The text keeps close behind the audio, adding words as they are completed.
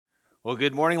Well,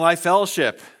 good morning, Life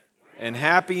Fellowship, and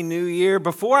Happy New Year.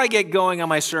 Before I get going on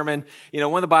my sermon,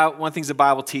 one of the things the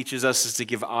Bible teaches us is to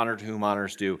give honor to whom honor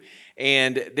is due.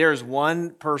 And there's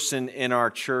one person in our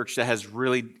church that has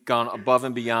really gone above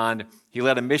and beyond. He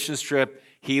led a missions trip.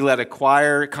 He led a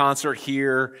choir concert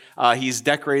here. He's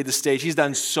decorated the stage. He's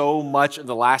done so much in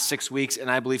the last 6 weeks, and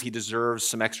I believe he deserves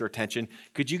some extra attention.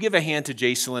 Could you give a hand to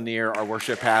Jason Lanier, our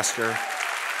worship pastor?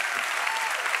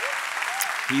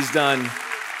 He's done...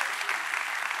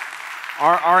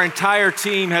 Our entire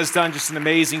team has done just an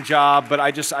amazing job, but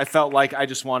I felt like I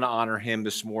just want to honor him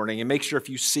this morning and make sure if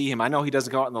you see him, I know he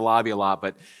doesn't go out in the lobby a lot,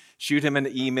 but shoot him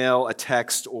an email, a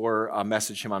text, or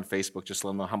message him on Facebook. Just let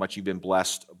him know how much you've been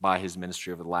blessed by his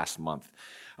ministry over the last month.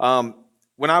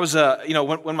 When I was,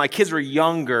 when my kids were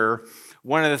younger,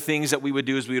 one of the things that we would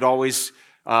do is we would always,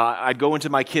 I'd go into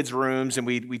my kids' rooms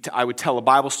and I would tell a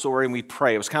Bible story and we'd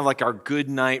pray. It was kind of like our good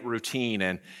night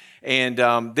routine. And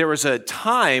there was a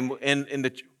time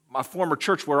in my former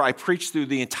church where I preached through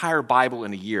the entire Bible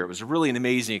in a year. It was really an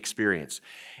amazing experience.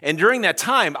 And during that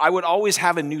time, I would always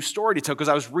have a new story to tell because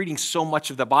I was reading so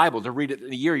much of the Bible. To read it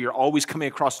in a year, you're always coming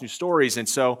across new stories. And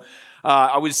so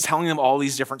I was telling them all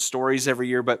these different stories every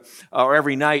year, or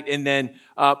every night. And then,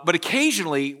 but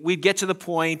occasionally we'd get to the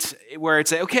point where I'd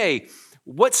say, okay,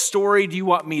 what story do you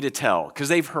want me to tell? Because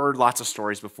they've heard lots of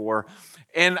stories before.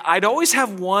 And I'd always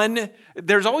have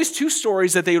there's always two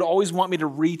stories that they would always want me to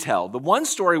retell. The one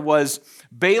story was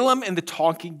Balaam and the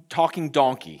talking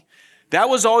donkey. That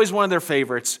was always one of their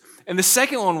favorites. And the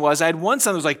second one was, I had one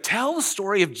son that was like, tell the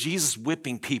story of Jesus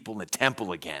whipping people in the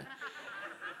temple again.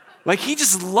 Like he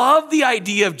just loved the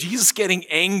idea of Jesus getting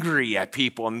angry at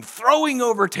people and throwing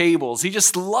over tables. He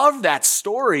just loved that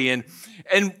story. And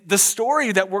the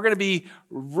story that we're going to be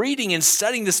reading and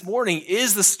studying this morning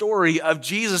is the story of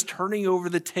Jesus turning over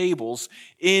the tables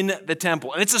in the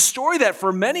temple. And it's a story that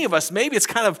for many of us, maybe it's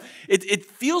it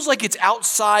feels like it's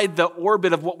outside the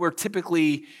orbit of what we're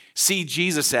typically see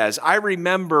Jesus as. I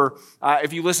remember,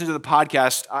 if you listen to the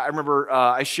podcast,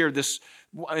 I shared this.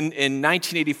 In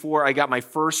 1984, I got my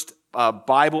first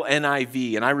Bible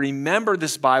NIV, and I remember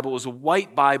this Bible. It was a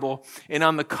white Bible, and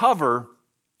on the cover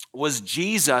was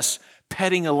Jesus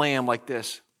petting a lamb like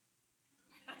this.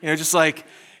 Just like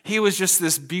he was just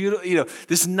this beautiful,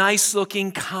 this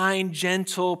nice-looking, kind,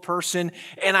 gentle person.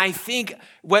 And I think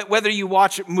whether you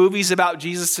watch movies about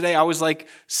Jesus today, I always like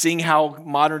seeing how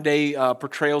modern-day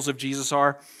portrayals of Jesus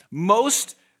are.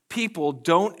 Most people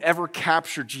don't ever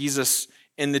capture Jesus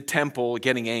in the temple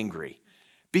getting angry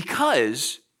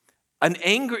because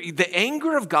the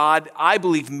anger of God, I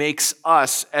believe, makes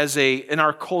us in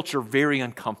our culture very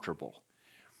uncomfortable.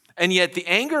 And yet the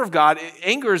anger of God,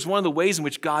 anger is one of the ways in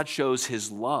which God shows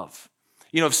his love.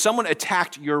 If someone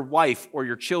attacked your wife or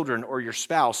your children or your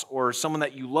spouse or someone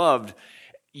that you loved,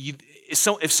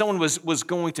 if someone was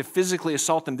going to physically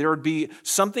assault them, there would be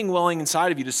something welling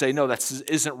inside of you to say, no, that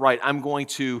isn't right. I'm going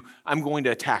to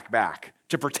attack back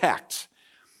to protect.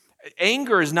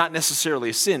 Anger is not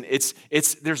necessarily a sin.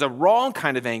 There's a wrong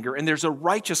kind of anger and there's a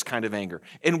righteous kind of anger.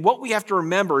 And what we have to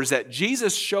remember is that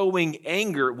Jesus showing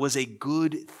anger was a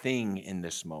good thing in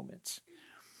this moment.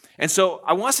 And so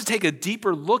I want us to take a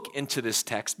deeper look into this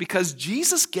text because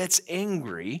Jesus gets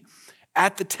angry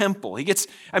at the temple.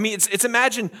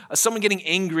 Imagine someone getting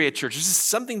angry at church. This is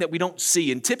something that we don't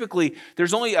see. And typically,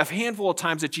 there's only a handful of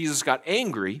times that Jesus got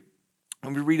angry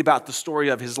when we read about the story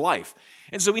of his life.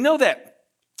 And so we know that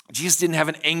Jesus didn't have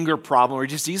an anger problem, or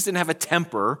Jesus didn't have a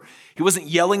temper. He wasn't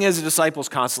yelling at his disciples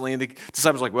constantly, and the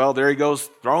disciples were like, well, there he goes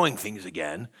throwing things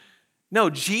again. No,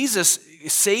 Jesus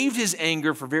saved his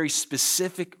anger for very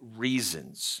specific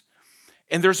reasons.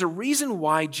 And there's a reason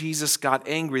why Jesus got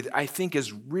angry that I think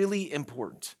is really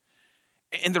important.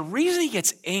 And the reason he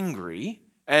gets angry,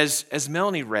 as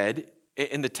Melanie read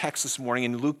in the text this morning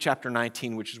in Luke chapter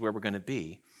 19, which is where we're going to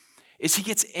be, is he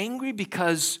gets angry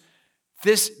because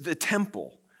the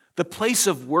temple, the place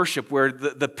of worship where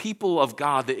the people of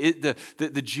God,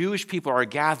 the Jewish people are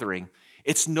gathering,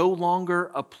 it's no longer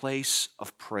a place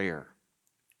of prayer.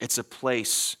 It's a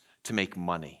place to make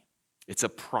money. It's a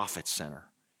profit center.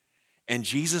 And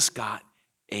Jesus got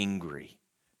angry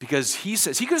because he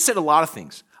could have said a lot of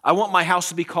things. I want my house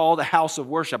to be called a house of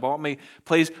worship. I want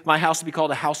my house to be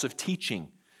called a house of teaching.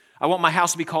 I want my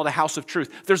house to be called a house of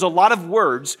truth. There's a lot of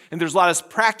words and there's a lot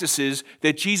of practices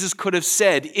that Jesus could have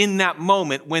said in that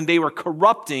moment when they were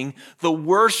corrupting the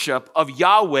worship of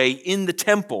Yahweh in the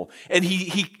temple. And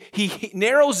he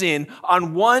narrows in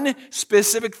on one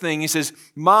specific thing. He says,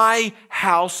 my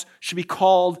house should be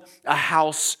called a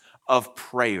house of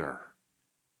prayer.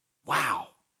 Wow,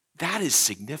 that is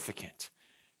significant.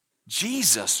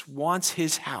 Jesus wants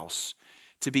his house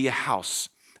to be a house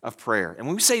of prayer. And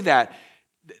when we say that,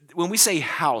 when we say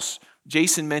house,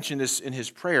 Jason mentioned this in his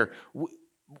prayer,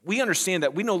 we understand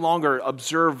that we no longer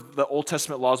observe the Old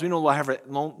Testament laws. We no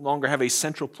longer have a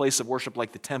central place of worship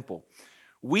like the temple.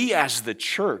 We as the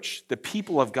church, the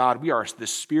people of God, we are the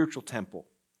spiritual temple.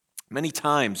 Many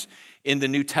times in the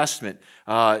New Testament,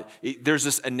 there's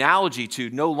this analogy to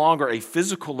no longer a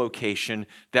physical location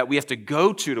that we have to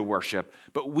go to worship,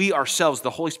 but we ourselves, the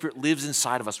Holy Spirit lives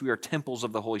inside of us. We are temples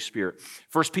of the Holy Spirit.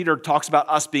 1 Peter talks about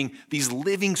us being these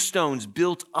living stones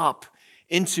built up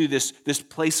into this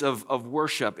place of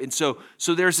worship. And so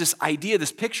there's this idea,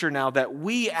 this picture now that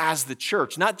we as the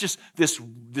church, not just this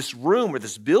room or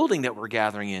this building that we're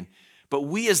gathering in, but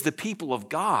we as the people of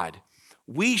God,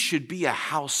 we should be a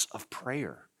house of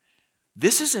prayer.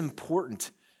 This is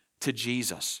important to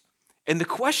Jesus. And the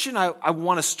question I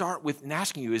want to start with in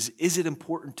asking you is it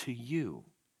important to you?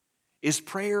 Is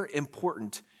prayer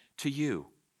important to you?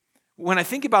 When I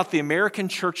think about the American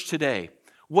church today,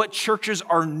 what churches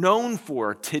are known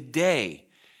for today,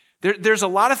 there's a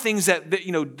lot of things that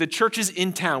the churches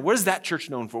in town, what is that church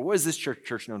known for? What is this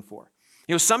church known for?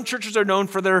 Some churches are known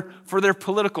for their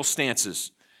political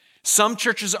stances. Some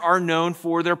churches are known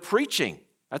for their preaching.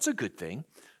 That's a good thing.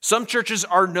 Some churches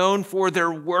are known for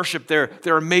their worship.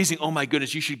 They're amazing. Oh my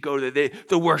goodness, you should go there.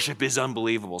 The worship is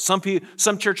unbelievable. Some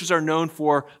churches are known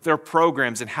for their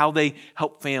programs and how they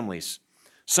help families.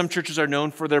 Some churches are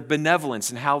known for their benevolence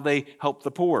and how they help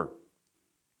the poor.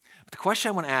 But the question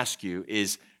I want to ask you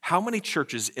is, how many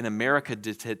churches in America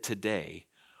today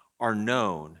are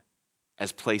known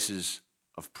as places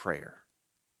of prayer?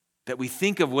 That we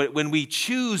think of when we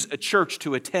choose a church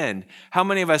to attend, how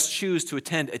many of us choose to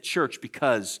attend a church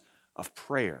because of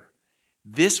prayer?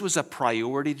 This was a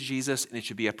priority to Jesus, and it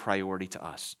should be a priority to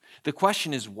us. The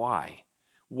question is why?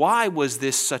 Why was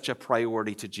this such a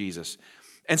priority to Jesus?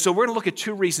 And so we're going to look at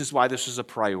two reasons why this was a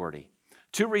priority.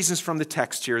 Two reasons from the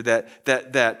text here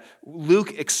that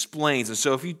Luke explains. And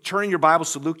so if you turn in your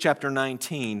Bibles to Luke chapter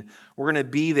 19, we're going to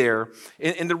be there.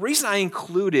 And the reason I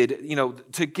included,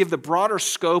 to give the broader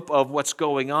scope of what's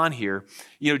going on here,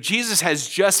 Jesus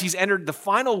he's entered the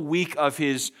final week of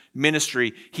his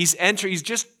ministry. He's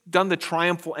just done the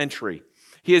triumphal entry.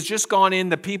 He has just gone in,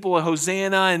 the people of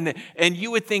Hosanna, and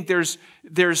you would think there's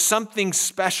something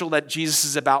special that Jesus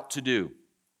is about to do.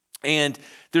 And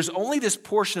there's only this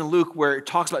portion in Luke where it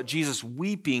talks about Jesus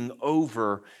weeping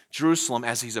over Jerusalem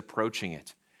as he's approaching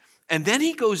it. And then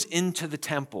he goes into the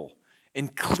temple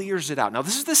and clears it out. Now,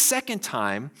 this is the second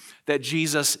time that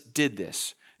Jesus did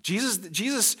this. There's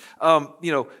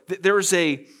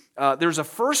a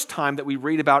first time that we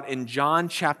read about in John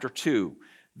chapter 2,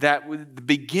 that with the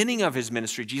beginning of his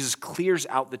ministry, Jesus clears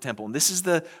out the temple. And this is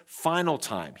the final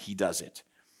time he does it.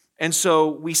 And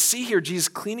so we see here Jesus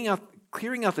clearing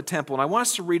out the temple. And I want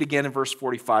us to read again in verse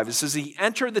 45. It says, he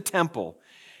entered the temple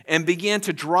and began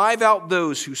to drive out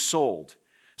those who sold,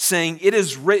 saying, it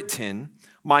is written,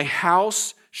 my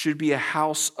house should be a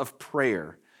house of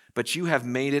prayer, but you have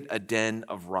made it a den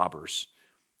of robbers.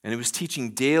 And he was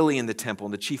teaching daily in the temple,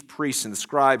 and the chief priests and the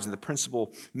scribes and the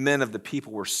principal men of the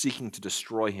people were seeking to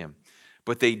destroy him.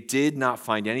 But they did not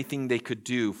find anything they could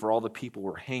do, for all the people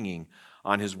were hanging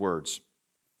on his words.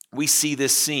 We see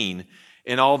this scene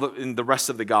in the rest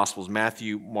of the Gospels,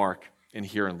 Matthew, Mark, and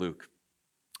here in Luke.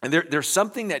 And there's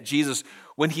something that Jesus,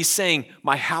 when he's saying,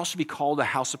 my house should be called a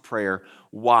house of prayer,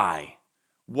 why?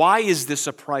 Why is this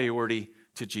a priority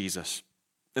to Jesus?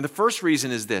 And the first reason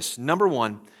is this. Number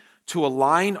one, to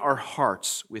align our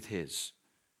hearts with his.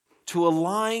 To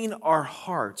align our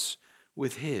hearts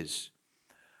with his.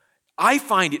 I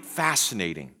find it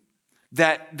fascinating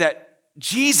that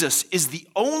Jesus is the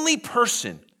only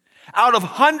person out of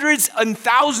hundreds and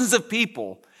thousands of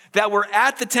people that were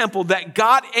at the temple that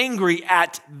got angry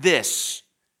at this.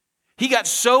 He got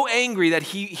so angry that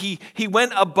he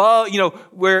went above,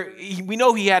 we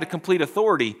know he had a complete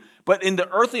authority, but in the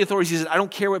earthly authorities, he said, I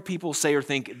don't care what people say or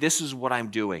think, this is what I'm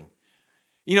doing.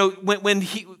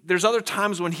 There's other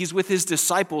times when he's with his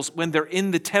disciples when they're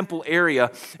in the temple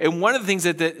area, and one of the things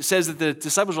that says that the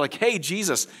disciples are like, hey,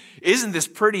 Jesus, isn't this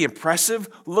pretty impressive?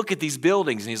 Look at these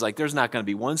buildings. And he's like, there's not going to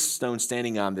be one stone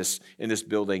standing in this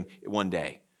building one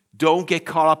day. Don't get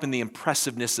caught up in the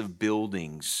impressiveness of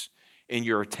buildings in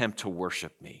your attempt to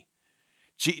worship me.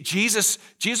 Jesus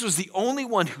was the only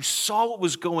one who saw what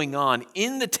was going on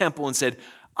in the temple and said,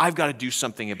 I've got to do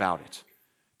something about it.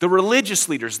 The religious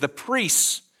leaders, the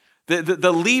priests,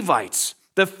 the Levites,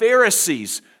 the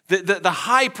Pharisees, the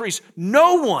high priests,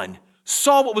 no one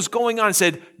saw what was going on and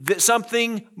said that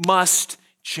something must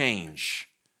change.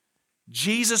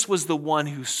 Jesus was the one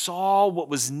who saw what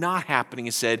was not happening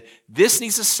and said, this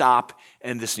needs to stop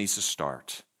and this needs to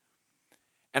start.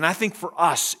 And I think for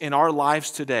us in our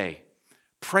lives today,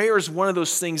 prayer is one of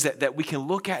those things that we can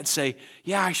look at and say,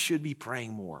 yeah, I should be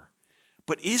praying more.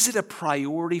 But is it a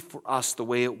priority for us the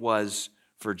way it was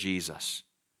for Jesus?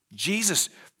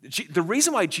 The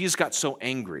reason why Jesus got so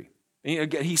angry,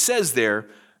 he says there,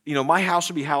 my house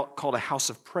should be called a house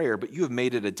of prayer, but you have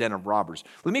made it a den of robbers.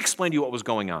 Let me explain to you what was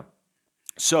going on.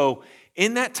 So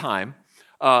in that time,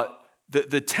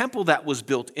 the temple that was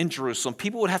built in Jerusalem,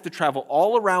 people would have to travel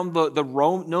all around the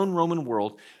known Roman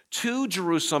world to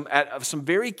Jerusalem at some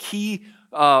very key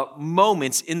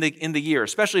moments in the year,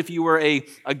 especially if you were a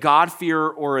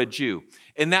God-fearer or a Jew.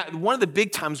 And that one of the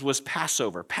big times was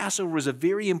Passover. Passover was a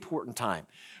very important time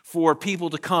for people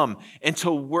to come and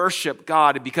to worship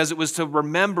God because it was to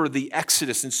remember the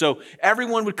Exodus. And so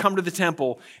everyone would come to the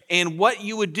temple, and what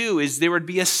you would do is there would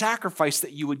be a sacrifice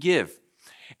that you would give.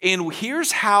 And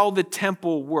here's how the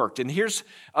temple worked, and here's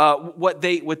what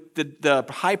the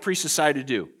high priest decided to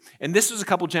do. And this was a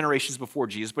couple generations before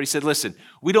Jesus, but he said, listen,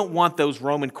 we don't want those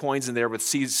Roman coins in there with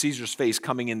Caesar's face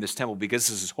coming in this temple because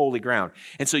this is holy ground.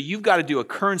 And so you've got to do a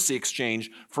currency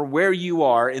exchange for where you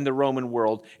are in the Roman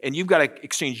world, and you've got to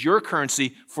exchange your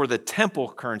currency for the temple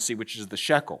currency, which is the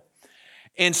shekel.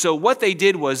 And so what they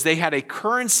did was they had a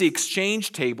currency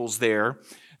exchange tables there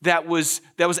that was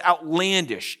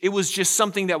outlandish. It was just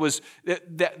something that was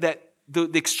the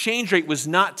exchange rate was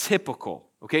not typical.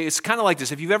 Okay, it's kind of like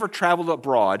this. If you've ever traveled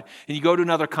abroad and you go to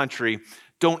another country,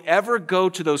 don't ever go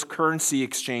to those currency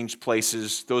exchange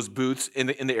places, those booths in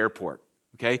the airport.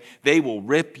 Okay, they will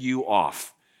rip you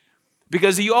off.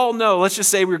 Because you all know, let's just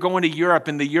say we're going to Europe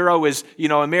and the euro is,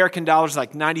 American dollars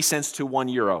like 90 cents to 1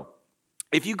 euro.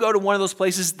 If you go to one of those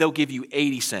places, they'll give you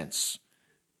 80 cents,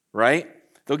 right?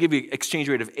 They'll give you an exchange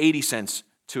rate of 80 cents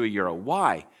to a euro.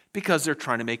 Why? Because they're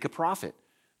trying to make a profit.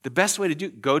 The best way to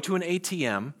go to an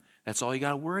ATM, that's all you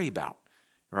got to worry about,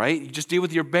 right? You just deal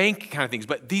with your bank kind of things.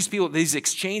 But these people, these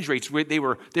exchange rates, they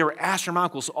were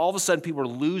astronomical. So all of a sudden, people were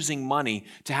losing money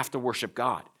to have to worship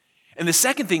God. And the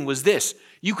second thing was this.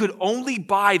 You could only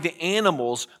buy the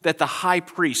animals that the high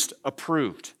priest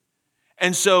approved.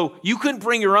 And so you couldn't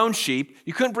bring your own sheep.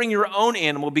 You couldn't bring your own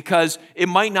animal because it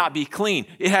might not be clean.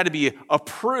 It had to be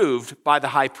approved by the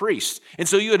high priest. And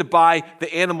so you had to buy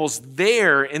the animals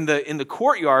there in the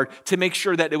courtyard to make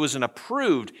sure that it was an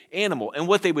approved animal. And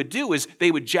what they would do is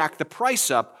they would jack the price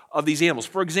up of these animals.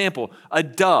 For example, a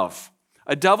dove.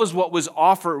 A dove is what was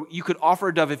offered. You could offer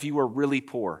a dove if you were really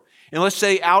poor. And let's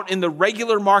say out in the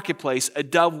regular marketplace, a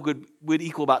dove would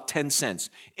equal about 10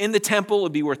 cents. In the temple, it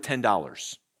would be worth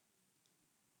 $10.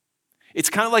 It's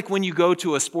kind of like when you go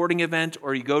to a sporting event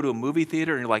or you go to a movie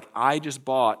theater and you're like, I just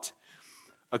bought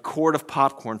a quart of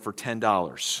popcorn for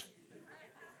 $10.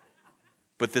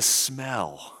 But the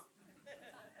smell,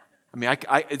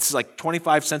 it's like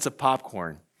 25 cents of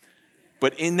popcorn.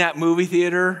 But in that movie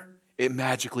theater, it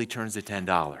magically turns to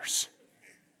 $10.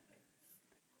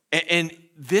 And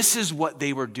this is what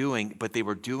they were doing, but they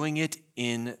were doing it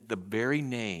in the very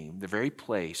name, the very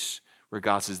place where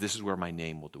God says, this is where my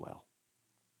name will dwell.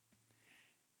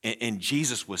 And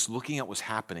Jesus was looking at what's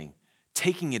happening,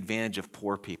 taking advantage of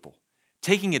poor people,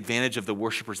 taking advantage of the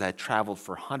worshipers that had traveled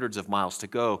for hundreds of miles to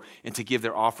go and to give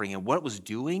their offering. And what it was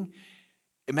doing,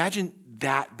 imagine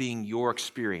that being your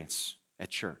experience at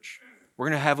church. We're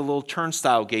going to have a little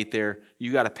turnstile gate there.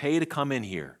 You got to pay to come in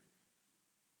here.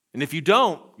 And if you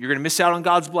don't, you're going to miss out on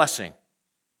God's blessing.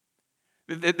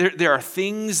 There are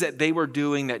things that they were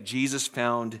doing that Jesus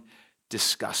found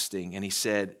disgusting. And he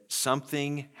said,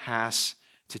 something has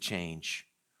to change.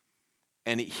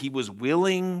 And he was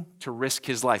willing to risk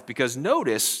his life because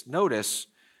notice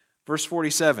verse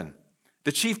 47.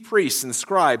 The chief priests and the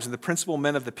scribes and the principal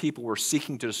men of the people were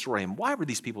seeking to destroy him. Why were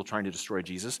these people trying to destroy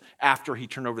Jesus after he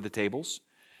turned over the tables?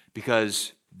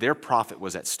 Because their profit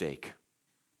was at stake.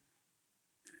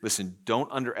 Listen, don't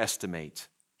underestimate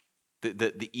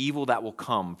the evil that will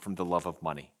come from the love of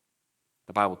money.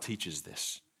 The Bible teaches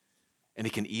this. And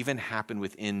it can even happen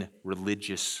within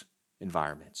religious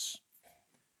environments.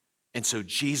 And so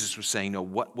Jesus was saying, no,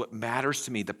 what matters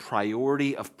to me, the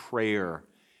priority of prayer,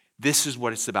 this is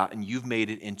what it's about, and you've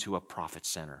made it into a profit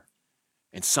center.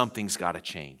 And something's got to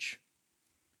change.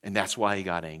 And that's why he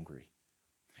got angry.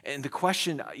 And the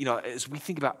question, as we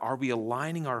think about, are we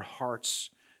aligning our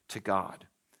hearts to God?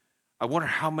 I wonder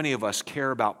how many of us care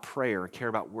about prayer, care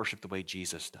about worship the way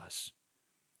Jesus does.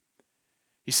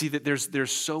 You see that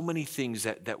there's so many things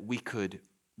that we could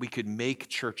make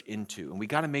church into. And we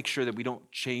got to make sure that we don't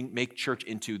make church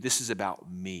into, this is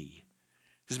about me.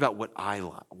 This is about what I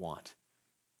want.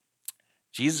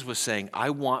 Jesus was saying, I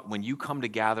want, when you come to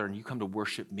gather and you come to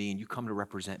worship me and you come to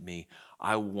represent me,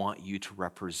 I want you to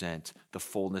represent the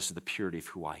fullness of the purity of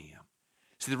who I am.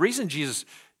 See, the reason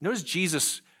notice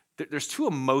Jesus, there's two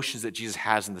emotions that Jesus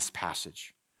has in this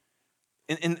passage.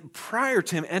 And prior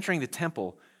to him entering the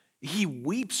temple, he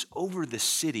weeps over the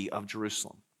city of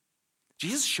Jerusalem.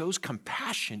 Jesus shows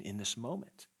compassion in this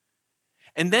moment.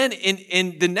 And then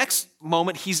in the next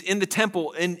moment, he's in the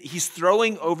temple and he's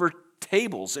throwing over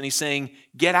tables and he's saying,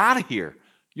 get out of here.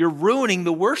 You're ruining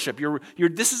the worship.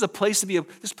 This is a place to be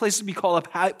this place to be called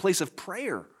a place of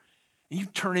prayer. And you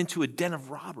turn into a den of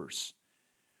robbers.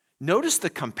 Notice the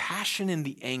compassion and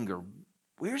the anger.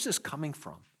 Where's this coming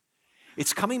from?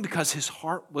 It's coming because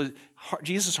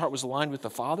Jesus' heart was aligned with the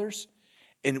Father's.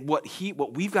 And what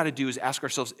we've got to do is ask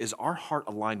ourselves, is our heart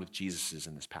aligned with Jesus's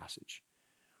in this passage?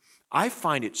 I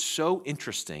find it so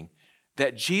interesting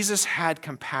that Jesus had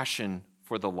compassion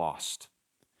for the lost.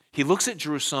 He looks at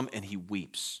Jerusalem and he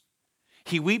weeps.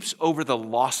 He weeps over the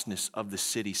lostness of the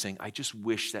city, saying, I just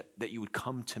wish that you would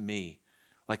come to me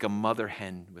like a mother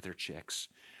hen with her chicks.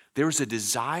 There is a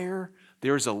desire,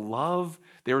 there is a love,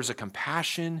 there is a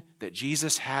compassion that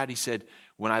Jesus had. He said,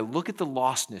 when I look at the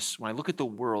lostness, when I look at the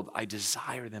world, I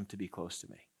desire them to be close to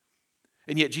me.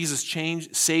 And yet Jesus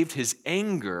saved his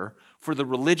anger for the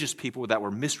religious people that were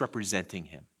misrepresenting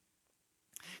him.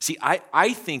 See,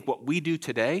 I think what we do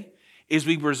today is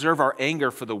we reserve our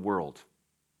anger for the world.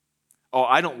 Oh,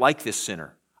 I don't like this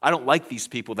sinner. I don't like these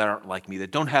people that aren't like me,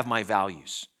 that don't have my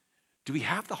values. Do we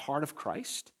have the heart of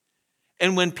Christ?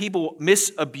 And when people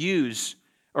misabuse,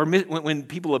 or when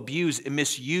people abuse and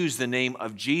misuse the name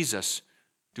of Jesus,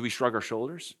 do we shrug our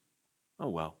shoulders? Oh,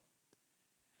 well.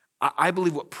 I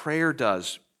believe what prayer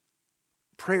does,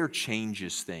 prayer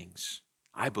changes things.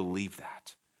 I believe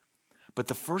that. But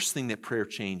the first thing that prayer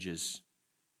changes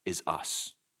is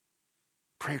us.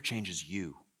 Prayer changes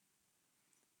you.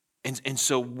 And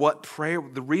so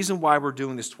the reason why we're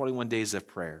doing this 21 days of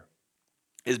prayer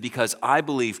is because I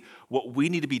believe what we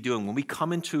need to be doing when we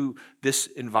come into this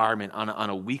environment on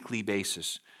a weekly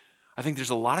basis, I think there's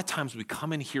a lot of times we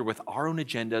come in here with our own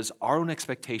agendas, our own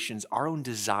expectations, our own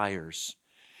desires.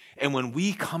 And when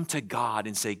we come to God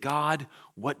and say, God,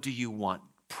 what do you want?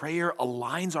 Prayer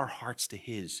aligns our hearts to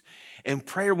his. And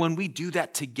prayer, when we do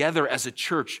that together as a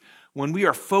church, when we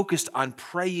are focused on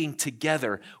praying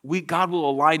together, God will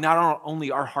align not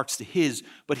only our hearts to his,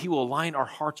 but he will align our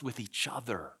hearts with each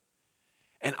other.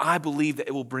 And I believe that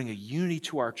it will bring a unity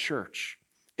to our church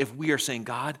if we are saying,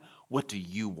 God, what do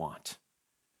you want?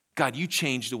 God, you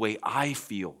change the way I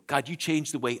feel. God, you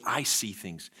change the way I see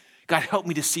things. God, help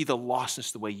me to see the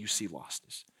lostness the way you see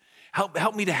lostness.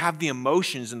 Help me to have the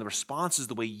emotions and the responses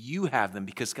the way you have them,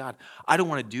 because, God, I don't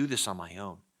want to do this on my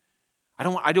own. I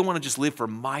don't want to just live for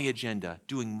my agenda,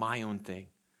 doing my own thing.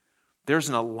 There's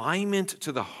an alignment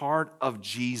to the heart of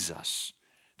Jesus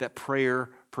that prayer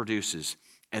produces.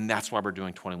 And that's why we're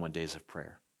doing 21 days of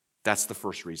prayer. That's the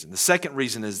first reason. The second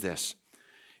reason is this.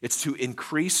 It's to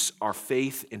increase our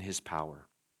faith in his power.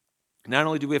 Not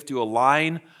only do we have to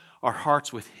align our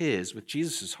hearts with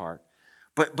Jesus' heart,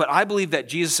 but I believe that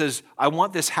Jesus says, I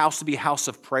want this house to be a house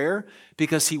of prayer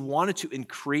because he wanted to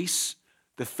increase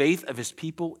the faith of his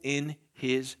people in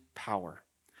his power.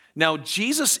 Now,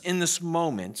 Jesus in this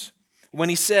moment, when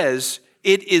he says,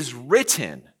 it is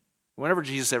written, whenever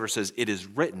Jesus ever says it is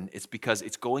written, it's because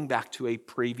it's going back to a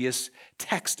previous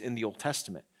text in the Old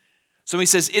Testament. So he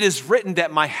says, it is written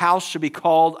that my house should be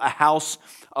called a house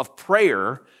of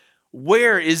prayer.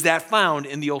 Where is that found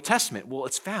in the Old Testament? Well,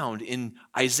 it's found in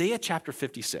Isaiah chapter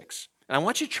 56. And I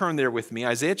want you to turn there with me,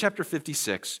 Isaiah chapter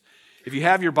 56. If you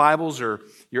have your Bibles or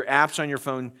your apps on your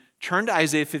phone, turn to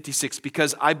Isaiah 56,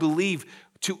 because I believe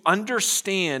to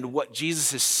understand what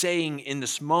Jesus is saying in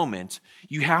this moment,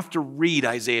 you have to read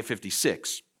Isaiah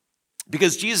 56.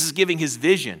 Because Jesus is giving his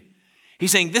vision.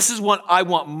 He's saying, this is what I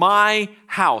want my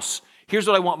house. Here's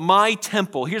what I want my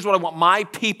temple. Here's what I want my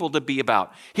people to be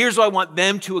about. Here's what I want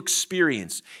them to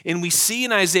experience. And we see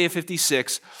in Isaiah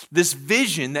 56 this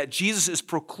vision that Jesus is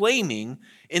proclaiming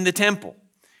in the temple.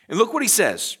 And look what he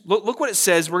says. Look what it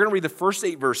says. We're going to read the first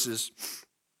 8 verses.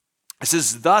 It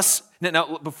says, thus,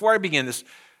 now before I begin this,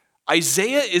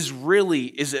 Isaiah is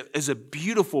a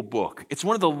beautiful book. It's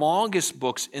one of the longest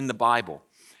books in the Bible.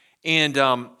 And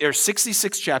there are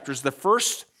 66 chapters. The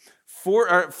first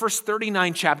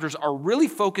 39 chapters are really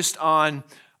focused on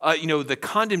the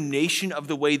condemnation of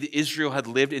the way that Israel had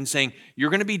lived, and saying, you're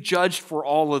going to be judged for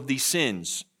all of these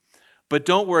sins. But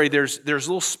don't worry, there's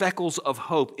little speckles of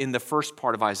hope in the first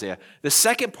part of Isaiah. The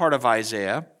second part of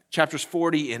Isaiah, chapters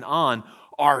 40 and on,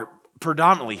 are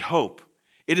predominantly hope.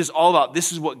 It is all about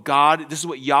this is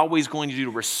what Yahweh is going to do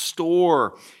to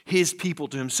restore his people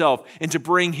to himself and to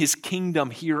bring his kingdom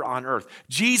here on earth.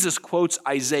 Jesus quotes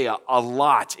Isaiah a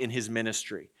lot in his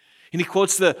ministry. And he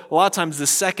quotes a lot of times the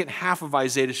second half of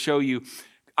Isaiah to show you,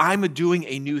 I'm doing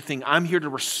a new thing. I'm here to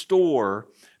restore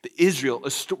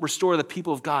restore the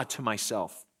people of God to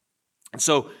myself. And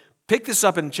so pick this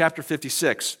up in chapter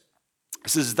 56. It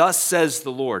says, thus says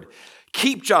the Lord,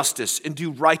 keep justice and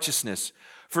do righteousness,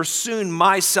 for soon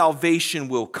my salvation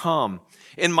will come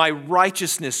and my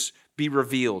righteousness be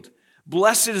revealed.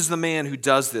 Blessed is the man who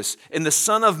does this, and the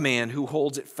Son of Man who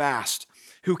holds it fast,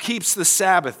 who keeps the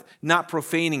Sabbath, not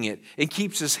profaning it, and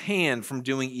keeps his hand from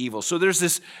doing evil. So there's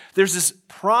this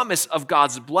promise of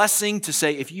God's blessing to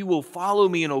say, if you will follow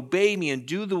me and obey me and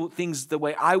do the things the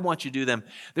way I want you to do them,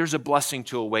 there's a blessing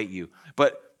to await you.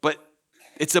 But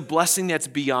it's a blessing that's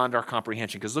beyond our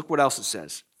comprehension, because look what else it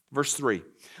says. Verse 3,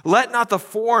 let not the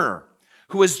foreigner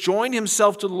who has joined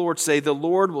himself to the Lord say, the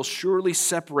Lord will surely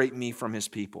separate me from his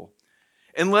people.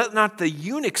 And let not the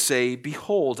eunuch say,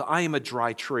 behold, I am a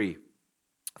dry tree.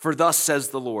 For thus says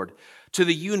the Lord, to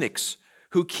the eunuchs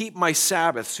who keep my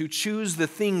Sabbaths, who choose the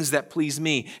things that please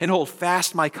me, and hold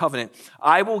fast my covenant,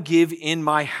 I will give in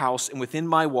my house and within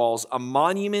my walls a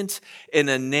monument and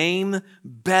a name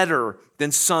better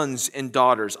than sons and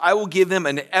daughters. I will give them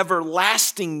an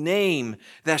everlasting name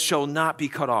that shall not be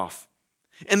cut off.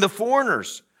 And the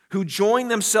foreigners who join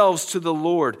themselves to the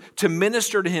Lord, to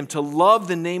minister to him, to love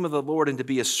the name of the Lord, and to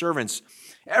be his servants,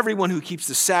 everyone who keeps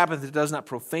the Sabbath and does not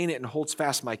profane it and holds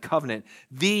fast my covenant,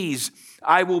 these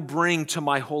I will bring to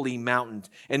my holy mountain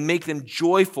and make them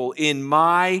joyful in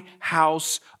my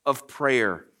house of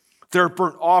prayer. Their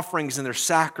burnt offerings and their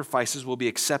sacrifices will be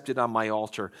accepted on my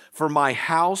altar. For my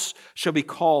house shall be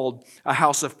called a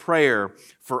house of prayer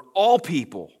for all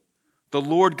people. The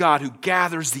Lord God, who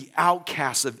gathers the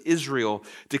outcasts of Israel,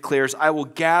 declares, I will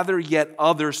gather yet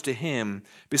others to him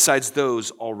besides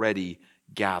those already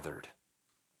gathered.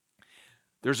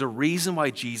 There's a reason why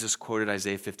Jesus quoted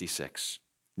Isaiah 56.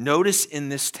 Notice in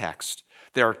this text,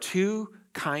 there are two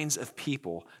kinds of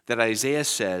people that Isaiah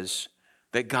says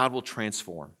that God will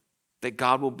transform, that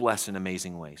God will bless in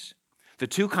amazing ways. The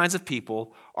two kinds of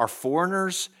people are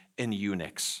foreigners and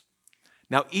eunuchs.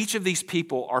 Now, each of these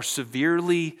people are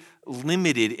severely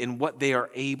limited in what they are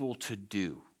able to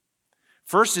do.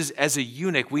 First is, as a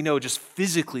eunuch, we know just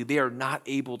physically they are not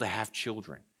able to have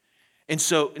children. And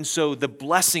so the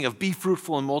blessing of be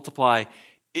fruitful and multiply,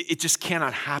 it just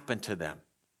cannot happen to them.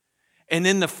 And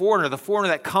then the foreigner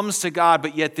that comes to God,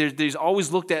 but yet there's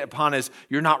always looked upon as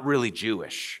you're not really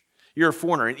Jewish. You're a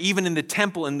foreigner. And even in the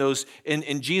temple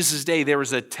in Jesus' day,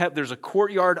 there's a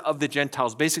courtyard of the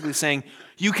Gentiles, basically saying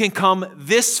you can come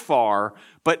this far,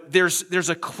 but there's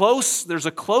a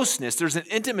closeness, there's an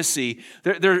intimacy,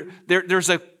 there's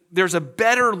a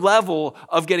better level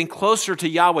of getting closer to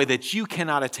Yahweh that you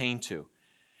cannot attain to.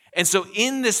 And so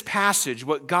in this passage,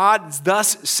 what God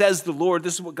thus says the Lord,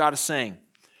 this is what God is saying.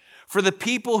 For the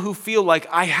people who feel like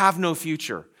I have no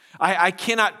future, I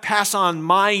cannot pass on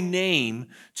my name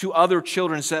to other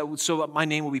children so that my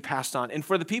name will be passed on. And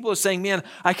for the people who are saying, man,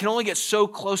 I can only get so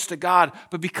close to God,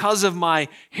 but because of my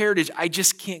heritage, I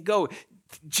just can't go.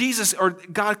 Jesus, or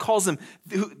God calls them,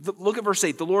 look at verse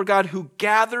 8, the Lord God who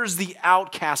gathers the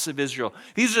outcasts of Israel.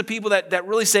 These are the people that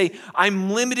really say,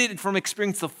 I'm limited from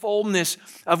experiencing the fullness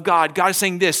of God. God is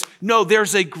saying this, no,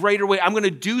 there's a greater way. I'm going to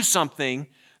do something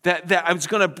that I was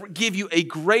going to give you a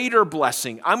greater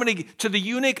blessing. To the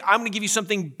eunuch, I'm going to give you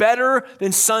something better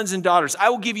than sons and daughters. I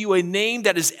will give you a name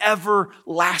that is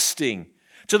everlasting.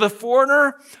 To the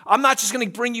foreigner, I'm not just going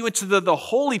to bring you into the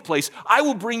holy place. I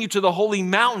will bring you to the holy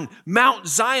mountain, Mount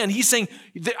Zion. He's saying,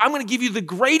 I'm going to give you the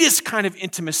greatest kind of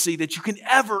intimacy that you can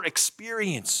ever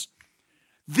experience.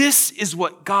 This is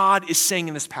what God is saying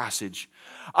in this passage.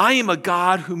 I am a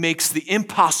God who makes the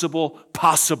impossible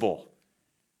possible.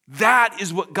 That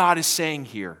is what God is saying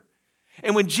here.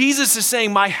 And when Jesus is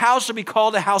saying, my house shall be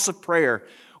called a house of prayer,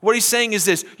 what he's saying is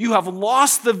this, you have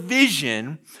lost the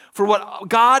vision for what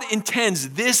God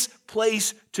intends this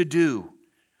place to do.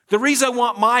 The reason I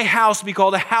want my house to be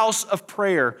called a house of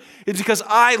prayer is because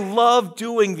I love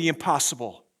doing the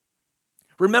impossible.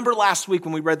 Remember last week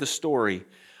when we read the story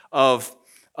of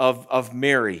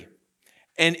Mary.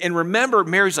 And remember,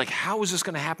 Mary's like, how is this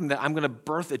going to happen that I'm going to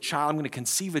birth a child, I'm going to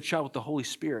conceive a child with the Holy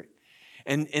Spirit?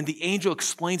 And the angel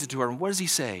explains it to her. And what does he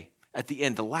say at the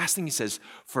end? The last thing he says,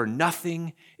 for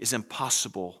nothing is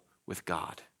impossible with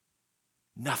God.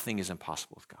 Nothing is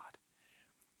impossible with God.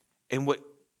 And what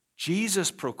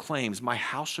Jesus proclaims, my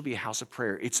house shall be a house of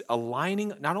prayer, it's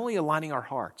not only aligning our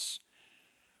hearts,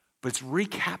 But it's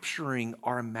recapturing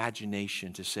our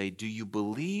imagination to say, do you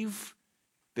believe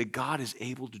that God is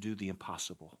able to do the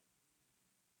impossible?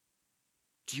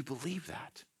 Do you believe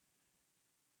that?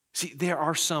 See, there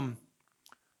are some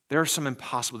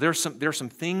impossible. There are some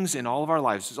things in all of our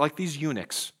lives, like these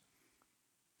eunuchs.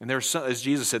 And there's some, as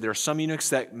Jesus said, there are some eunuchs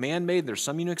that man-made, there's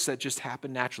some eunuchs that just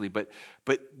happen naturally. But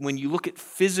when you look at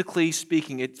physically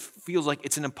speaking, it feels like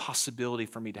it's an impossibility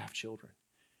for me to have children.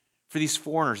 For these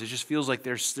foreigners, it just feels like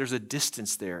there's a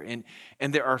distance there.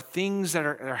 And there are things that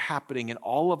are happening in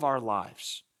all of our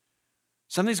lives.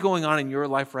 Something's going on in your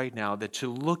life right now that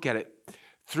to look at it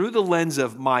through the lens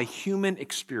of my human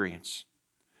experience,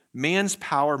 man's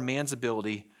power, man's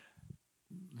ability,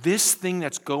 this thing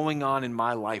that's going on in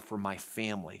my life or my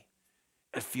family,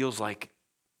 it feels like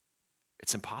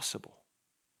it's impossible.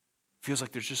 It feels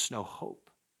like there's just no hope.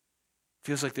 It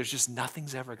feels like there's just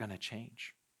nothing's ever going to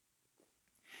change.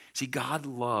 See, God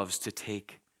loves to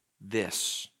take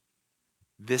the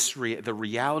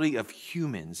reality of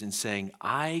humans and saying,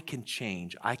 I can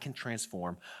change, I can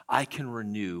transform, I can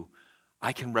renew,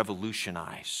 I can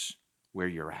revolutionize where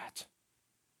you're at.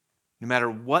 No matter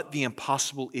what the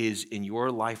impossible is in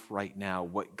your life right now,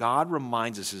 what God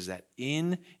reminds us is that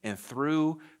in and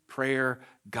through prayer,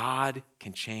 God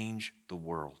can change the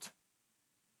world.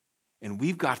 And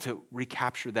we've got to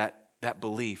recapture that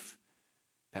belief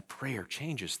that prayer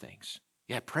changes things.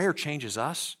 Yeah, prayer changes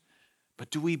us,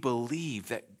 but do we believe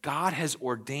that God has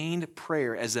ordained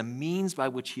prayer as a means by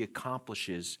which he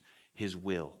accomplishes his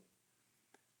will?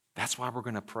 That's why we're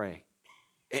going to pray.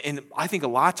 And I think a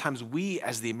lot of times we,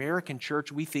 as the American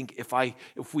church, we think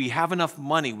if we have enough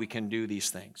money, we can do these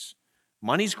things.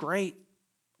 Money's great.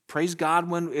 Praise God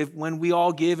when we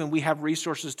all give and we have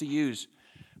resources to use.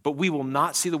 But we will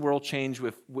not see the world change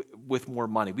with more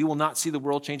money. We will not see the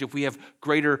world change if we have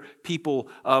greater people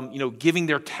giving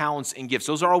their talents and gifts.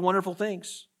 Those are all wonderful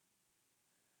things.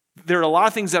 There are a lot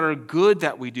of things that are good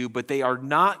that we do, but they are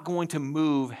not going to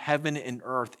move heaven and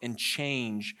earth and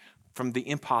change from the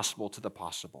impossible to the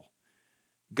possible.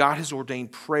 God has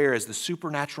ordained prayer as the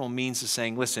supernatural means of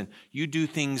saying, listen, you do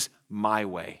things my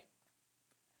way.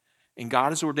 And God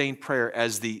has ordained prayer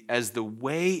as the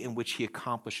way in which he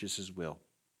accomplishes his will.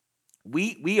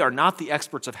 We are not the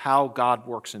experts of how God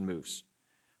works and moves.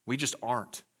 We just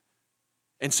aren't.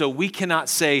 And so we cannot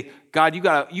say, God, you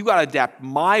got to adapt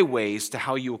my ways to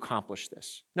how you accomplish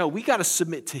this. No, we got to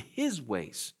submit to his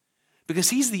ways because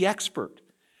he's the expert.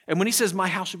 And when he says my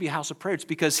house should be a house of prayer, it's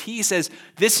because he says,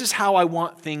 this is how I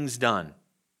want things done.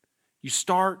 You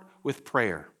start with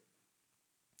prayer.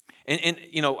 And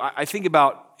I think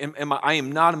about, I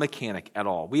am not a mechanic at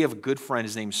all. We have a good friend,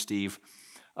 his name's Steve,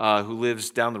 who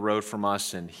lives down the road from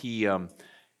us, and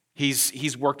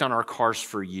he's worked on our cars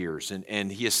for years,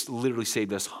 and he has literally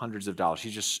saved us hundreds of dollars.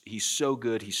 He's so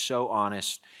good, he's so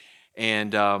honest,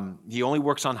 and he only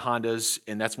works on Hondas,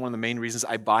 and that's one of the main reasons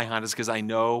I buy Hondas, because I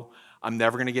know I'm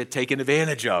never going to get taken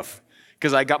advantage of,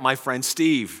 because I got my friend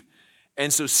Steve.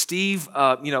 And so Steve,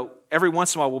 every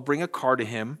once in a while we'll bring a car to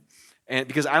him, and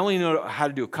because I only know how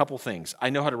to do a couple things.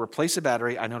 I know how to replace a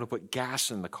battery, I know how to put gas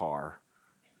in the car,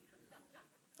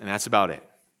 and that's about it.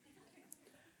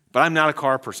 But I'm not a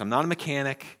car person. I'm not a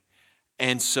mechanic.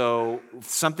 And so if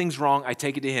something's wrong, I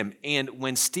take it to him. And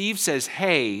when Steve says,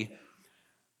 hey,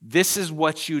 this is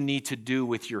what you need to do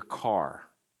with your car,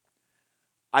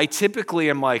 I typically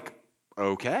am like,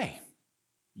 okay,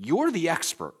 you're the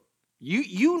expert.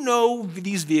 You know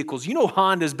these vehicles. You know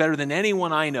Hondas better than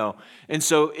anyone I know. And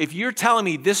so if you're telling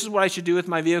me this is what I should do with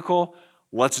my vehicle,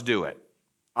 let's do it.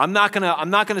 I'm not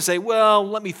gonna say, well,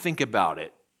 let me think about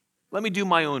it. Let me do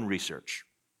my own research.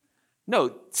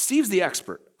 No, Steve's the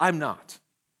expert. I'm not.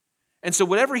 And so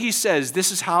whatever he says,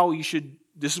 this is what you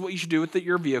should do with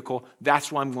your vehicle,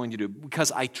 that's what I'm going to do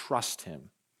because I trust him.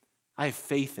 I have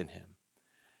faith in him.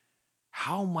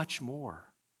 How much more?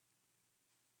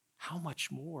 How much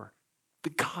more? The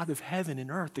God of heaven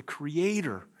and earth, the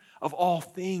creator of all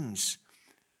things,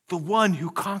 the one who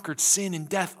conquered sin and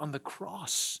death on the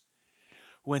cross.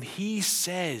 When he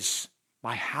says,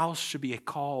 my house should be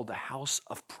called a house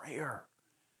of prayer,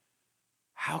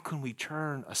 how can we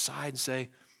turn aside and say,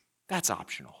 that's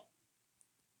optional?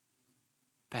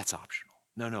 That's optional.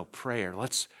 No, prayer.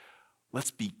 Let's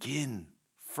begin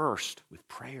first with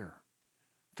prayer.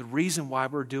 The reason why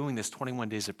we're doing this 21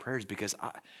 days of prayer is because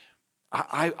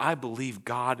I believe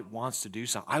God wants to do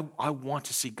something. I want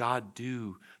to see God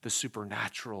do the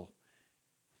supernatural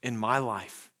in my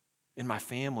life, in my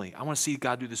family. I want to see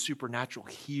God do the supernatural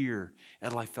here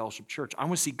at Life Fellowship Church. I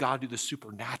want to see God do the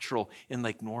supernatural in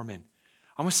Lake Norman.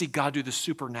 I want to see God do the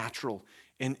supernatural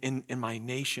in my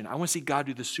nation. I want to see God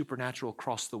do the supernatural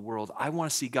across the world. I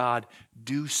want to see God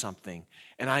do something.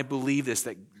 And I believe this,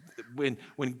 that when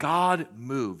God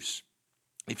moves,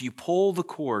 if you pull the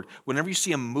cord, whenever you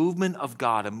see a movement of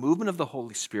God, a movement of the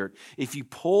Holy Spirit, if you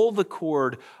pull the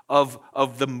cord of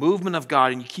the movement of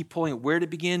God and you keep pulling it, where to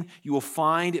begin, you will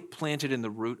find it planted in the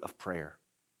root of prayer.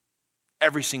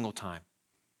 Every single time.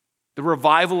 The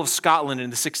revival of Scotland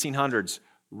in the 1600s,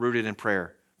 rooted in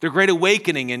prayer. The Great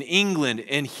Awakening in England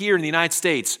and here in the United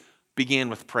States began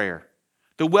with prayer.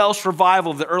 The Welsh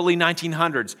revival of the early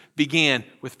 1900s began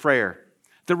with prayer.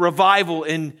 The revival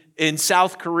in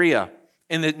South Korea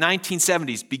in the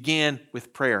 1970s began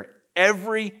with prayer.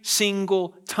 Every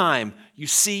single time you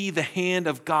see the hand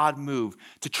of God move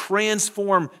to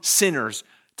transform sinners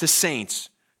to saints,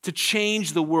 to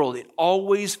change the world, it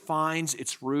always finds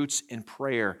its roots in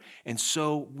prayer. And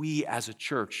so we as a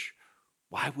church,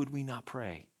 why would we not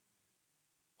pray?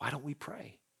 Why don't we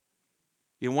pray?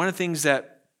 One of the things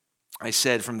that I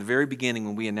said from the very beginning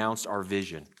when we announced our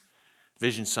vision,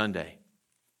 Vision Sunday,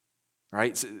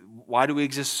 right? So why do we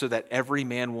exist? So that every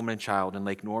man, woman, and child in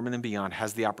Lake Norman and beyond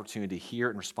has the opportunity to hear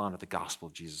and respond to the gospel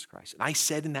of Jesus Christ. And I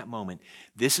said in that moment,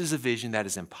 this is a vision that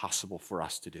is impossible for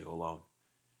us to do alone.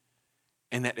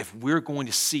 And that if we're going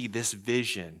to see this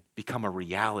vision become a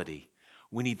reality,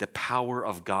 we need the power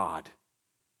of God.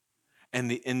 And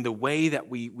the way that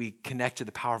we connect to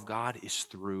the power of God is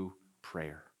through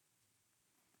prayer.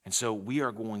 And so we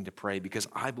are going to pray because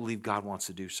I believe God wants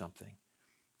to do something.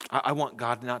 I want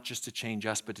God not just to change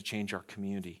us, but to change our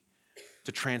community,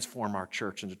 to transform our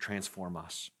church and to transform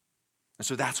us. And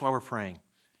so that's why we're praying.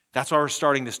 That's why we're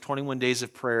starting this 21 days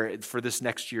of prayer for this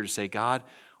next year to say, God,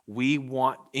 we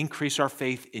want to increase our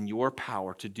faith in your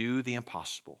power to do the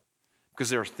impossible. Because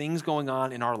there are things going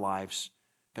on in our lives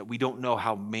that we don't know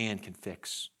how man can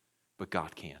fix, but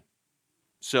God can.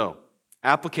 So,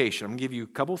 application. I'm going to give you a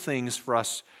couple things for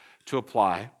us to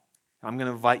apply. I'm going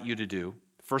to invite you to do.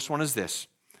 The first one is this.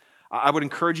 I would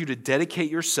encourage you to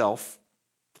dedicate yourself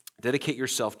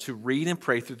to read and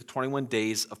pray through the 21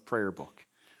 Days of Prayer book.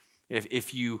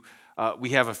 We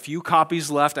have a few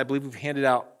copies left. I believe we've handed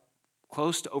out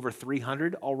close to over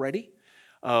 300 already,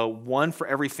 one for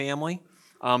every family.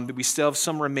 We still have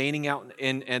some remaining out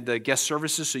in the guest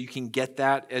services, so you can get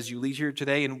that as you leave here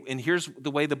today. And here's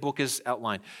the way the book is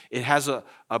outlined. It has a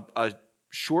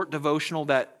short devotional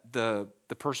that the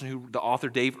author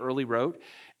Dave Earley wrote,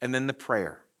 and then the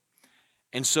prayer.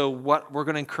 And so what we're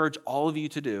going to encourage all of you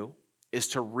to do is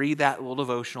to read that little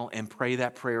devotional and pray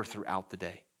that prayer throughout the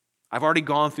day. I've already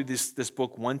gone through this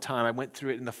book one time. I went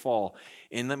through it in the fall,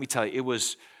 and let me tell you,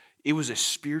 it was a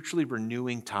spiritually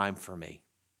renewing time for me.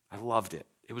 I loved it.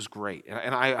 It was great.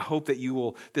 And I hope that you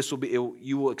will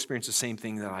experience the same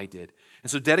thing that I did.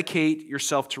 And so dedicate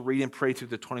yourself to read and pray through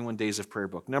the 21 Days of Prayer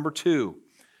book. Number 2,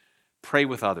 pray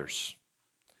with others.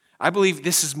 I believe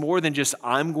this is more than just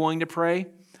I'm going to pray.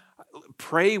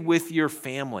 Pray with your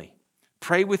family.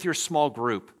 Pray with your small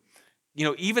group.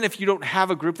 Even if you don't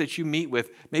have a group that you meet with,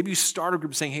 maybe you start a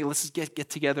group saying, hey, let's just get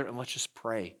together and let's just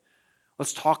pray.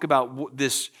 Let's talk about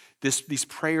these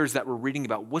prayers that we're reading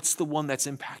about. What's the one that's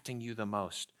impacting you the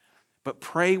most? But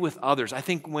pray with others. I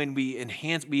think when we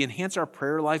enhance our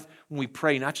prayer life when we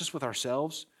pray, not just with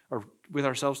ourselves or with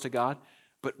ourselves to God,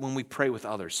 but when we pray with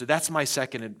others. So that's my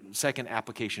second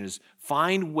application is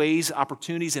find ways,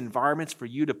 opportunities, environments for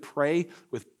you to pray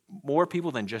with more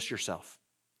people than just yourself.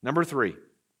 Number 3,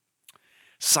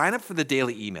 sign up for the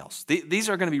daily emails. These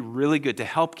are going to be really good to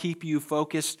help keep you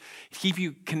focused, keep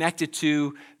you connected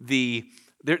to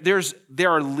there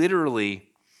are literally,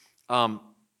 I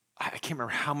can't remember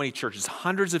how many churches,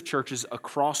 hundreds of churches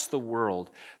across the world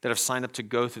that have signed up to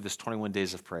go through this 21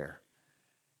 Days of Prayer.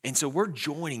 And so we're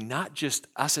joining not just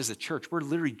us as a church, we're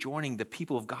literally joining the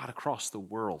people of God across the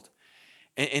world.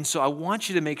 And so I want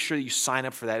you to make sure that you sign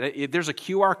up for that. There's a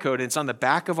QR code, and it's on the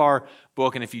back of our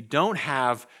book. And if you don't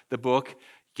have the book,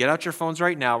 get out your phones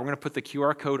right now. We're going to put the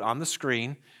QR code on the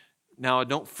screen. Now,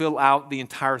 don't fill out the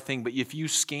entire thing, but if you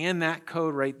scan that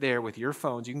code right there with your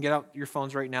phones, you can get out your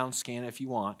phones right now and scan it if you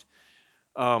want.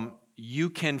 You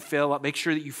can make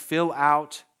sure that you fill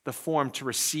out the form to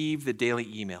receive the daily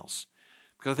emails.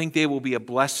 Because I think they will be a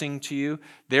blessing to you.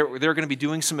 They're going to be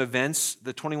doing some events,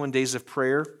 the 21 Days of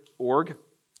Prayer org.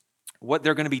 What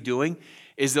they're going to be doing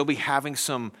is they'll be having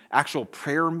some actual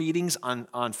prayer meetings on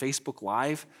Facebook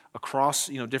Live across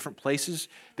different places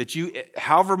that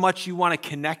however much you want to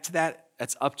connect to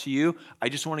that's up to you. I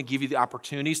just want to give you the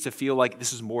opportunities to feel like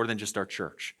this is more than just our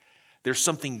church. There's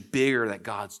something bigger that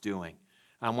God's doing.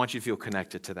 I want you to feel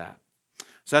connected to that.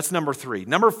 So that's number 3.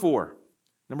 Number 4.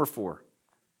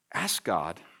 Ask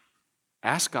God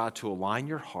ask God to align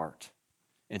your heart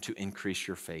and to increase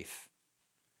your faith.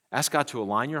 Ask God to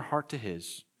align your heart to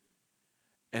His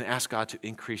and ask God to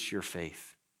increase your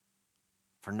faith.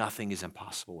 For nothing is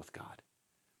impossible with God.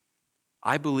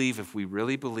 I believe if we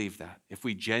really believe that, if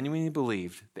we genuinely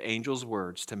believed the angel's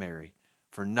words to Mary,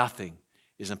 for nothing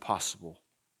is impossible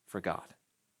for God,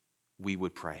 we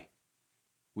would pray.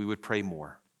 We would pray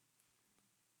more.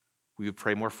 We would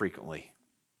pray more frequently.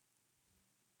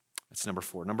 That's number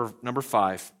 4. Number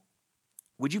 5,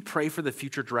 would you pray for the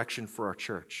future direction for our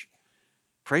church?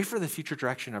 Pray for the future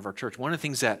direction of our church. One of the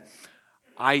things that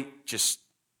I just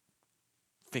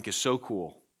think is so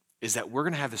cool is that we're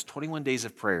going to have this 21 days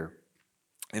of prayer,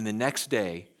 and the next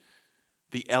day,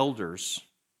 the elders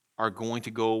are going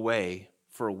to go away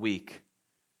for a week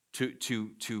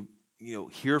to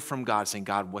hear from God, saying,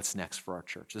 God, what's next for our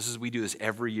church? We do this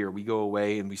every year. We go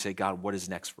away and we say, God, what is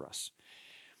next for us?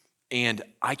 And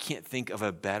I can't think of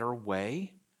a better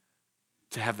way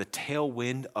to have the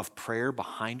tailwind of prayer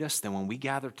behind us than when we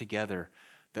gather together,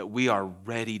 that we are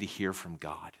ready to hear from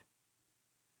God.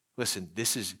 Listen,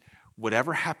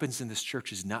 whatever happens in this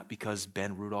church is not because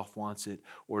Ben Rudolph wants it,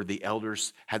 or the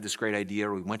elders had this great idea,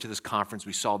 or we went to this conference,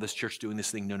 we saw this church doing this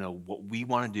thing. No. What we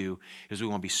want to do is we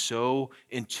want to be so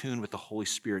in tune with the Holy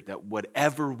Spirit that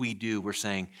whatever we do, we're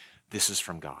saying, this is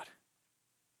from God.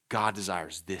 God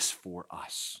desires this for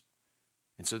us.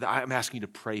 And so I'm asking you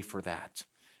to pray for that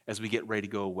as we get ready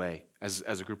to go away as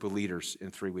a group of leaders in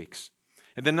 3 weeks.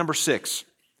 And then number 6,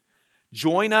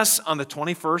 join us on the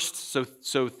 21st.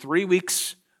 So 3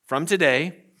 weeks from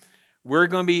today, we're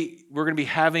going to be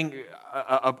having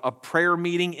a prayer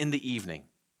meeting in the evening.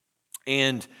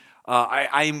 And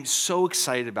I'm so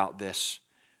excited about this.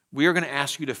 We are going to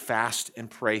ask you to fast and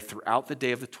pray throughout the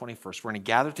day of the 21st. We're going to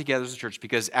gather together as a church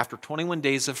because after 21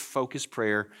 days of focused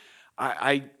prayer,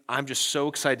 I'm just so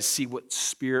excited to see what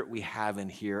spirit we have in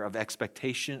here of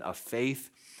expectation, of faith,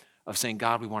 of saying,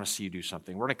 God, we want to see you do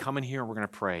something. We're going to come in here and we're going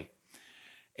to pray.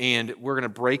 And we're going to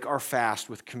break our fast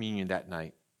with communion that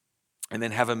night and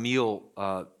then have a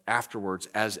meal afterwards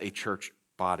as a church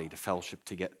body to fellowship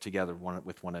to get together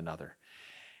with one another.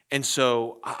 And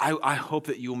so I hope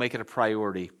that you will make it a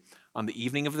priority on the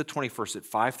evening of the 21st at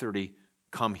 5:30,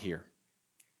 come here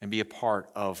and be a part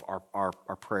of our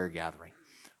prayer gathering.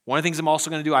 One of the things I'm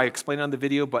also going to do, I explained on the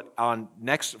video, but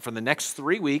for the next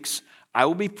 3 weeks, I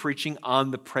will be preaching on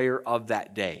the prayer of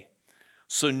that day.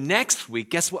 So next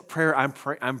week, guess what prayer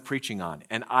I'm preaching on?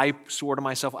 And I swore to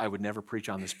myself I would never preach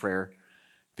on this prayer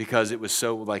because it was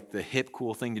so like the hip,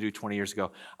 cool thing to do 20 years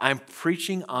ago. I'm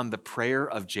preaching on the prayer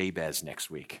of Jabez next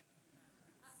week.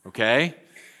 Okay?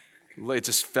 It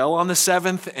just fell on the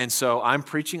 7th, and so I'm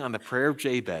preaching on the prayer of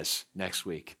Jabez next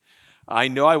week. I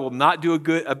know I will not do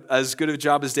as good of a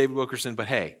job as David Wilkerson, but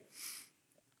hey,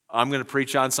 I'm going to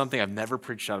preach on something I've never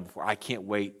preached on before. I can't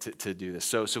wait to do this.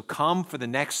 So come for the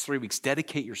next 3 weeks.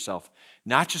 Dedicate yourself,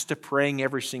 not just to praying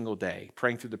every single day,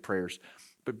 praying through the prayers,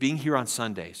 but being here on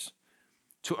Sundays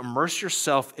to immerse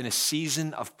yourself in a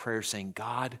season of prayer saying,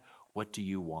 God, what do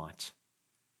you want?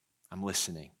 I'm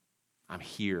listening. I'm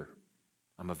here.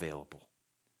 I'm available.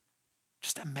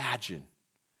 Just imagine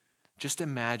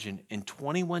in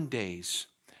 21 days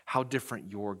how different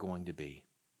you're going to be.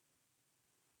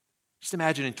 Just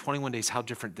imagine in 21 days how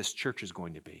different this church is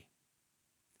going to be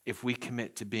if we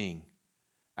commit to being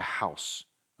a house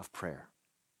of prayer.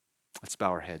 Let's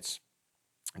bow our heads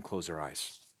and close our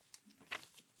eyes.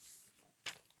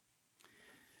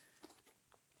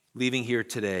 Leaving here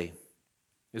today,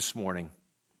 this morning,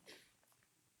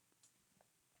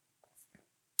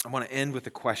 I want to end with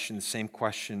a question, the same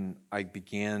question I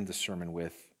began the sermon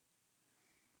with.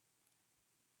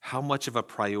 How much of a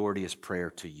priority is prayer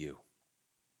to you?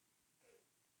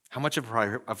 How much of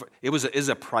is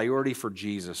a priority for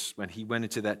Jesus when he went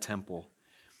into that temple?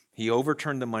 He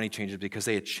overturned the money changers because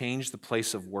they had changed the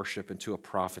place of worship into a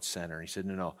profit center. He said,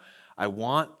 no, I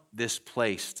want this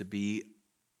place to be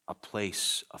a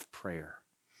place of prayer.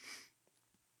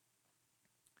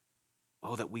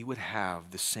 Oh, that we would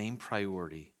have the same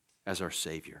priority as our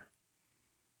Savior.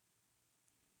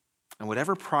 And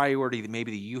whatever priority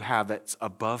maybe that you have that's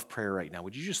above prayer right now,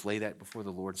 would you just lay that before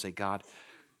the Lord and say, God,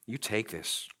 you take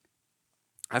this.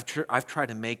 I've tried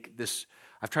to make this,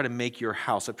 I've tried to make your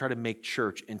house, I've tried to make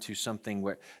church into something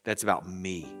that's about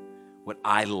me, what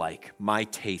I like, my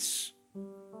tastes,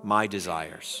 my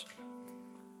desires.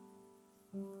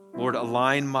 Lord,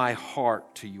 align my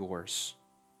heart to yours.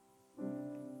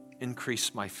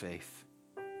 Increase my faith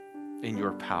in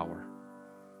your power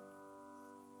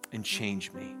and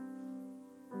change me.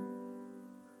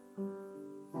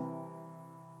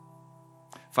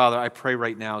 Father, I pray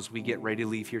right now as we get ready to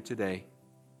leave here today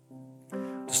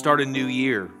start a new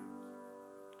year,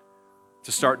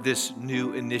 to start this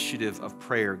new initiative of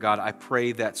prayer. God, I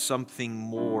pray that something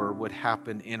more would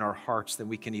happen in our hearts than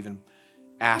we can even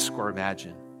ask or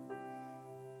imagine.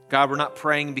 God, we're not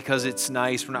praying because it's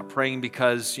nice. We're not praying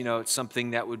because, it's something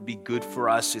that would be good for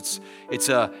us. It's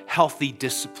a healthy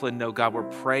discipline. No, God, we're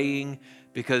praying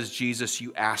because, Jesus,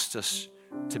 you asked us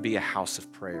to be a house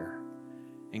of prayer.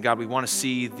 And God, we want to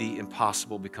see the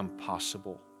impossible become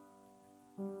possible.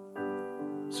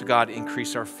 So God,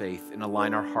 increase our faith and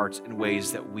align our hearts in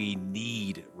ways that we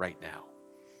need right now.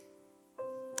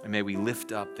 And may we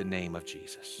lift up the name of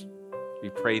Jesus. We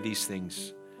pray these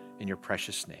things in your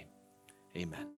precious name. Amen.